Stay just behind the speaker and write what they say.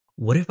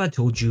What if I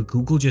told you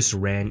Google just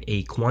ran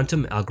a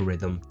quantum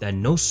algorithm that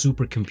no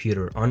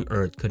supercomputer on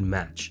Earth could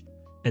match,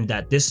 and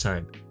that this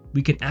time,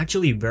 we can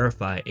actually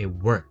verify it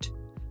worked?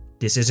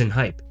 This isn't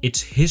hype,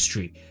 it's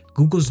history.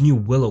 Google's new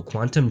Willow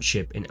quantum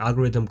chip and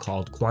algorithm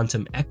called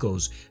quantum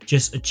echoes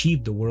just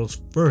achieved the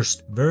world's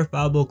first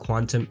verifiable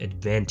quantum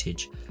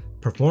advantage,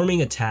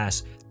 performing a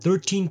task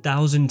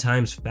 13,000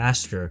 times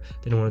faster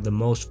than one of the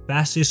most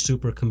fastest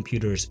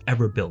supercomputers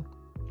ever built.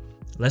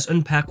 Let's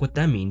unpack what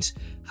that means,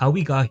 how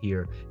we got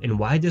here, and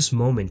why this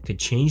moment could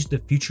change the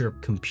future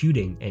of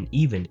computing and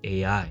even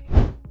AI.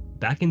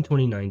 Back in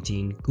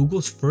 2019,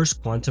 Google's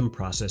first quantum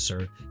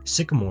processor,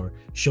 Sycamore,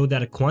 showed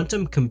that a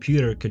quantum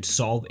computer could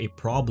solve a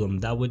problem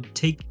that would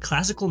take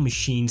classical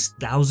machines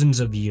thousands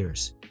of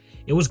years.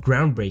 It was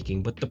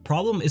groundbreaking, but the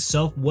problem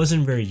itself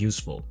wasn't very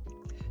useful.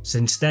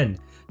 Since then,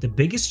 the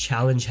biggest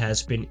challenge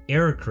has been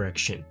error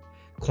correction.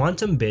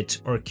 Quantum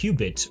bits or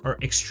qubits are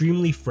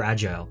extremely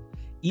fragile.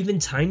 Even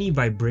tiny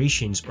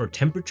vibrations or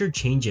temperature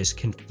changes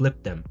can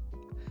flip them.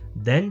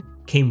 Then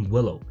came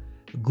Willow,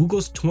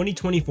 Google's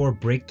 2024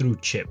 breakthrough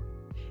chip.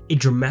 It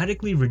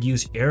dramatically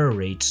reduced error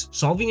rates,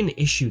 solving an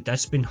issue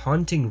that's been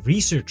haunting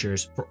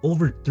researchers for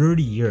over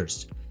 30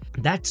 years.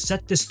 That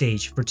set the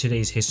stage for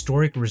today's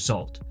historic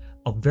result,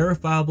 a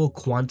verifiable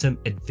quantum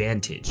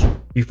advantage.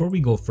 Before we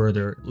go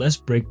further, let's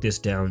break this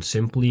down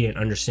simply and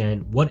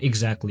understand what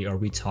exactly are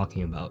we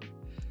talking about.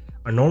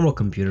 A normal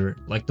computer,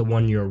 like the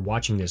one you're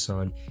watching this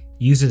on,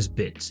 uses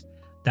bits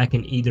that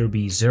can either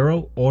be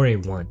 0 or a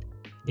 1.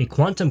 A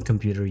quantum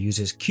computer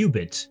uses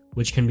qubits,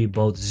 which can be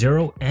both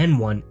 0 and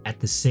 1 at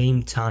the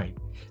same time,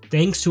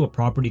 thanks to a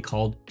property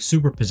called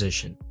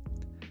superposition.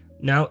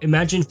 Now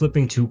imagine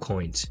flipping two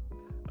coins.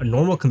 A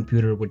normal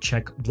computer would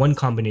check one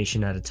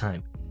combination at a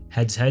time: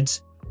 heads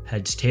heads,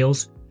 heads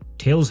tails,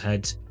 tails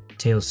heads,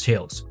 tails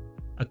tails.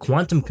 A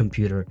quantum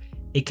computer,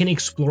 it can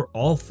explore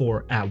all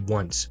four at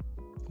once.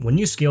 When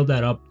you scale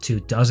that up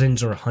to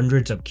dozens or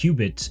hundreds of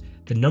qubits,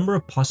 the number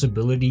of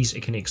possibilities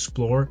it can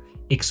explore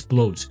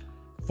explodes,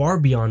 far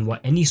beyond what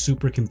any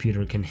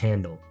supercomputer can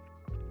handle.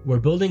 We're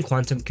building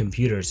quantum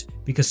computers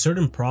because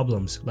certain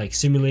problems like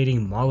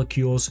simulating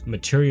molecules,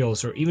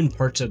 materials, or even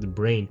parts of the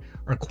brain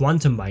are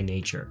quantum by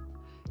nature.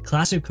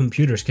 Classic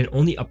computers can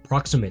only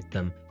approximate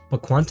them,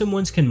 but quantum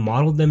ones can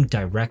model them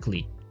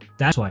directly.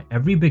 That's why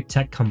every big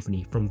tech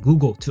company, from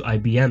Google to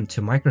IBM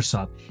to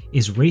Microsoft,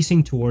 is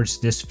racing towards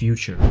this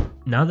future.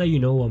 Now that you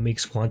know what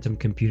makes quantum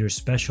computers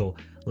special,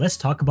 let's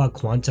talk about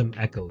quantum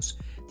echoes,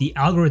 the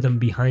algorithm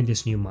behind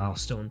this new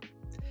milestone.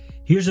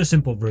 Here's a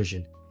simple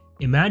version.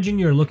 Imagine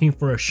you're looking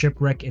for a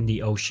shipwreck in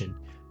the ocean.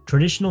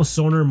 Traditional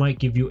sonar might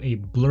give you a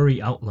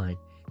blurry outline.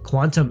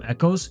 Quantum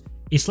echoes,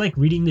 it's like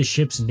reading the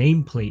ship's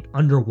nameplate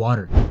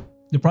underwater.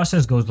 The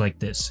process goes like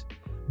this.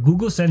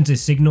 Google sends a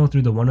signal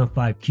through the 1 of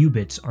 5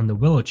 qubits on the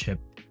Willow chip,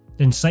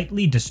 then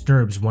slightly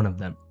disturbs one of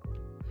them.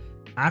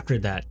 After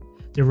that,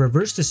 they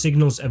reverse the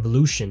signal's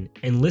evolution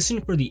and listen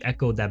for the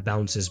echo that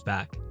bounces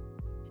back.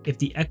 If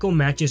the echo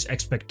matches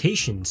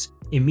expectations,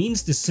 it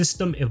means the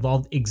system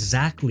evolved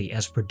exactly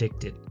as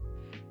predicted.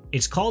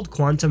 It's called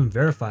quantum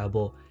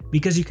verifiable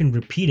because you can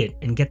repeat it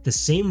and get the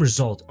same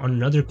result on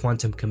another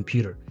quantum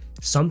computer,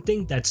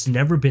 something that's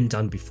never been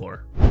done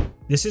before.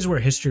 This is where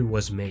history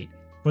was made.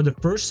 For the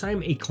first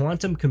time, a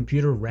quantum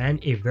computer ran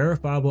a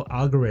verifiable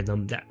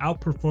algorithm that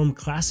outperformed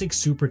classic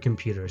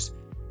supercomputers,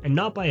 and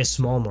not by a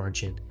small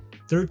margin,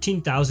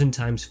 13,000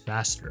 times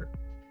faster.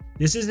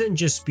 This isn't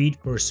just speed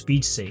for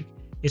speed's sake,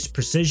 it's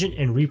precision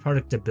and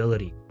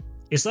reproducibility.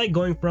 It's like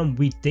going from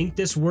 "we think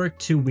this worked"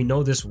 to "we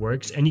know this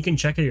works," and you can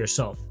check it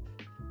yourself.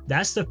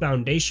 That's the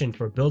foundation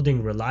for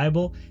building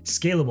reliable,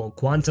 scalable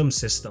quantum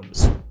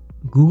systems.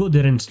 Google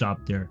didn't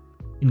stop there.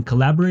 In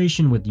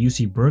collaboration with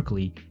UC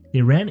Berkeley,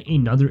 they ran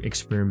another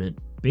experiment,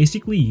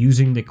 basically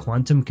using the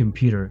quantum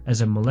computer as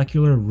a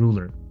molecular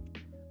ruler.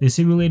 They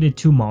simulated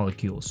two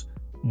molecules,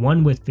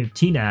 one with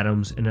 15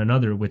 atoms and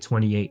another with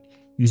 28,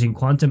 using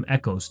quantum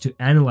echoes to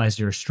analyze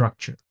their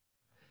structure.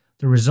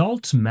 The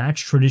results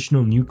matched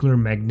traditional nuclear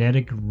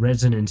magnetic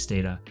resonance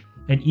data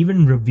and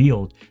even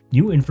revealed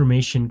new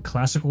information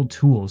classical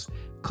tools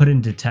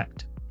couldn't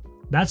detect.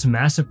 That's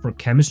massive for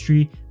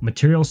chemistry,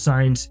 material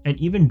science, and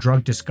even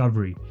drug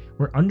discovery,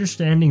 where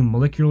understanding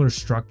molecular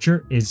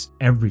structure is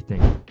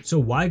everything. So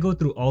why go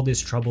through all this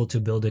trouble to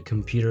build a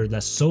computer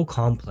that's so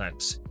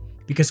complex?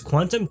 Because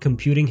quantum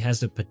computing has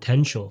the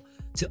potential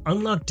to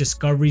unlock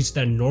discoveries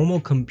that normal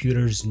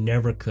computers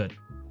never could.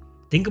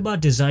 Think about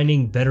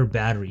designing better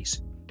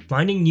batteries,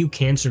 finding new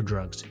cancer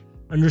drugs,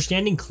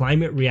 understanding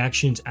climate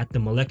reactions at the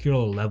molecular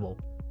level,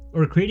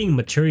 or creating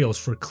materials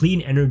for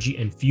clean energy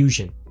and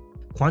fusion.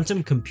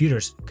 Quantum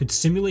computers could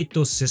simulate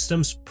those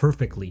systems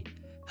perfectly,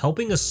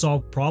 helping us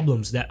solve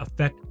problems that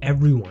affect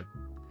everyone.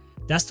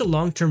 That's the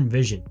long-term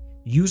vision,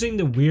 using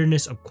the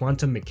weirdness of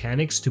quantum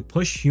mechanics to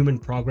push human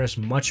progress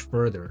much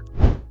further.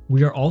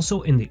 We are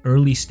also in the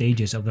early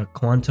stages of the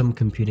quantum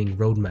computing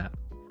roadmap.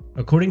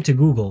 According to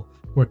Google,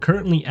 we're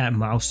currently at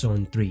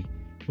milestone 3,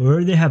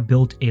 where they have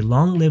built a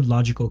long-lived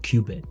logical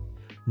qubit.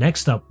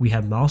 Next up, we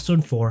have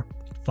milestone 4,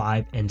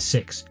 5, and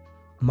 6.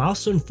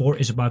 Milestone 4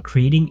 is about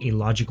creating a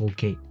logical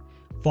gate,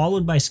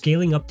 followed by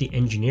scaling up the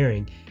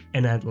engineering,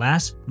 and at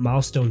last,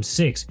 Milestone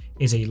 6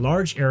 is a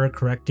large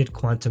error-corrected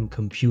quantum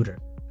computer.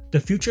 The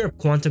future of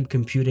quantum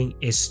computing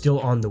is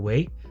still on the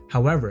way.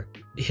 However,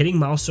 hitting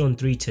Milestone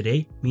 3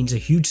 today means a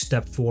huge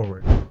step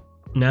forward.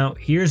 Now,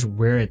 here's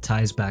where it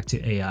ties back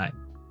to AI.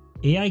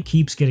 AI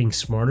keeps getting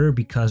smarter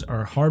because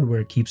our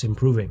hardware keeps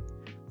improving.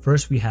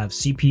 First we have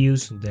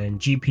CPUs, then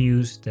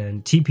GPUs,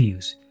 then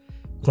TPUs.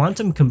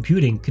 Quantum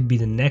computing could be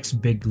the next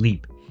big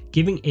leap,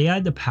 giving AI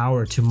the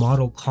power to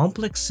model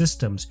complex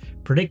systems,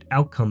 predict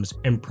outcomes,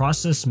 and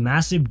process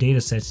massive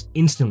datasets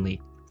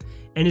instantly.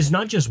 And it's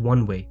not just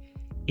one way.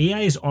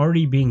 AI is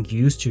already being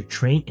used to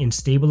train and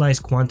stabilize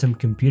quantum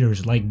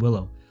computers like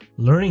Willow,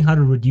 learning how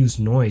to reduce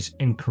noise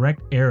and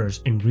correct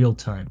errors in real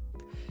time.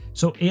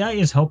 So AI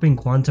is helping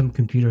quantum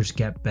computers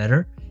get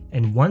better,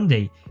 and one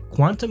day,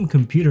 quantum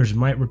computers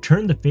might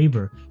return the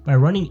favor by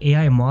running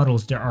AI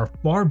models that are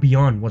far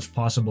beyond what's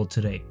possible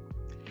today.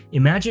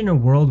 Imagine a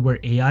world where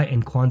AI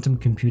and quantum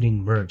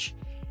computing merge.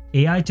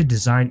 AI to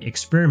design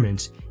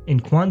experiments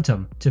and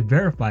quantum to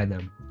verify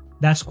them.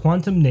 That's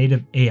quantum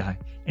native AI,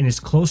 and it's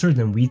closer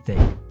than we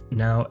think.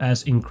 Now,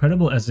 as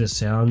incredible as this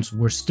sounds,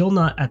 we're still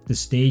not at the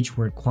stage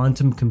where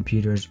quantum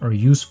computers are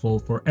useful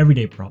for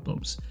everyday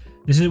problems.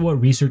 This is what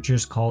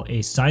researchers call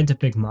a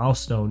scientific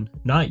milestone,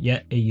 not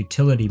yet a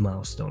utility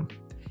milestone.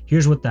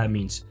 Here's what that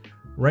means.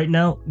 Right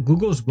now,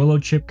 Google's Willow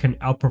chip can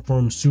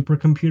outperform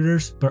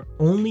supercomputers, but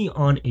only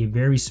on a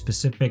very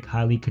specific,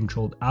 highly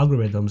controlled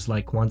algorithms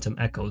like quantum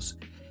echoes.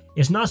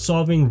 It's not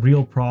solving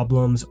real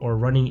problems or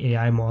running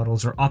AI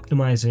models or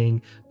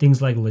optimizing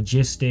things like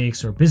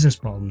logistics or business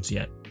problems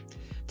yet.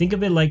 Think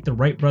of it like the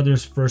Wright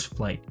brothers' first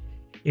flight.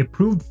 It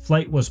proved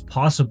flight was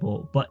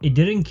possible, but it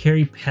didn't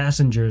carry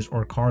passengers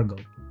or cargo.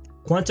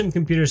 Quantum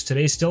computers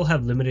today still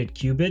have limited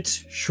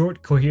qubits,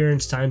 short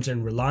coherence times,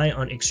 and rely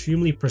on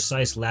extremely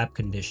precise lab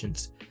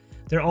conditions.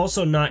 They're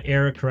also not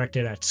error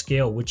corrected at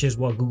scale, which is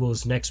what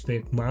Google's next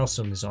big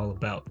milestone is all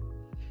about.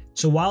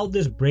 So while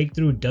this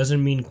breakthrough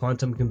doesn't mean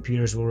quantum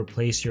computers will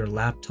replace your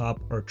laptop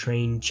or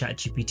train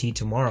ChatGPT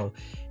tomorrow,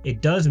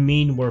 it does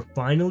mean we're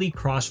finally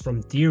crossed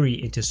from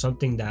theory into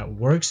something that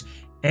works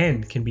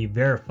and can be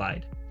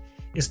verified.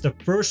 It's the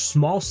first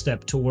small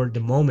step toward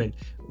the moment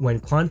when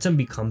quantum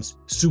becomes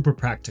super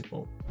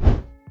practical.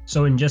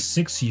 So in just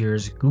 6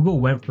 years, Google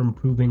went from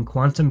proving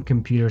quantum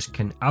computers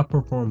can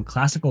outperform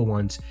classical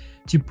ones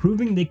to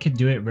proving they could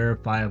do it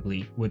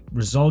verifiably with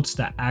results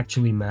that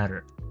actually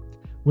matter.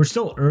 We're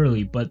still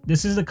early, but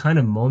this is the kind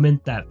of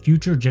moment that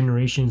future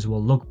generations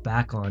will look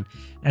back on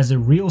as the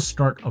real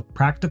start of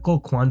practical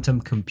quantum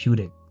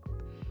computing.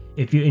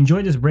 If you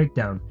enjoyed this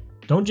breakdown,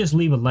 don't just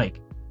leave a like,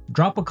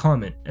 drop a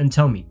comment and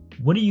tell me,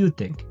 what do you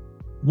think?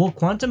 Will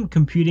quantum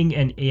computing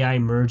and AI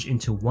merge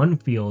into one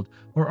field,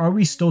 or are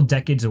we still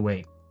decades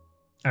away?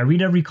 I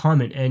read every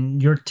comment,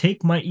 and your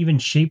take might even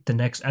shape the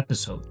next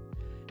episode.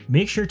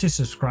 Make sure to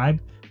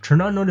subscribe, turn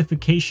on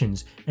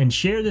notifications, and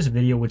share this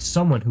video with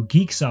someone who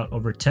geeks out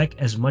over tech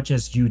as much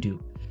as you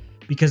do.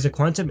 Because the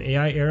quantum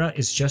AI era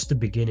is just the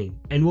beginning,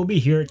 and we'll be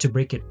here to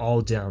break it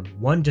all down,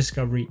 one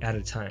discovery at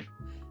a time.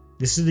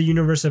 This is the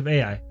universe of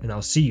AI, and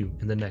I'll see you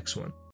in the next one.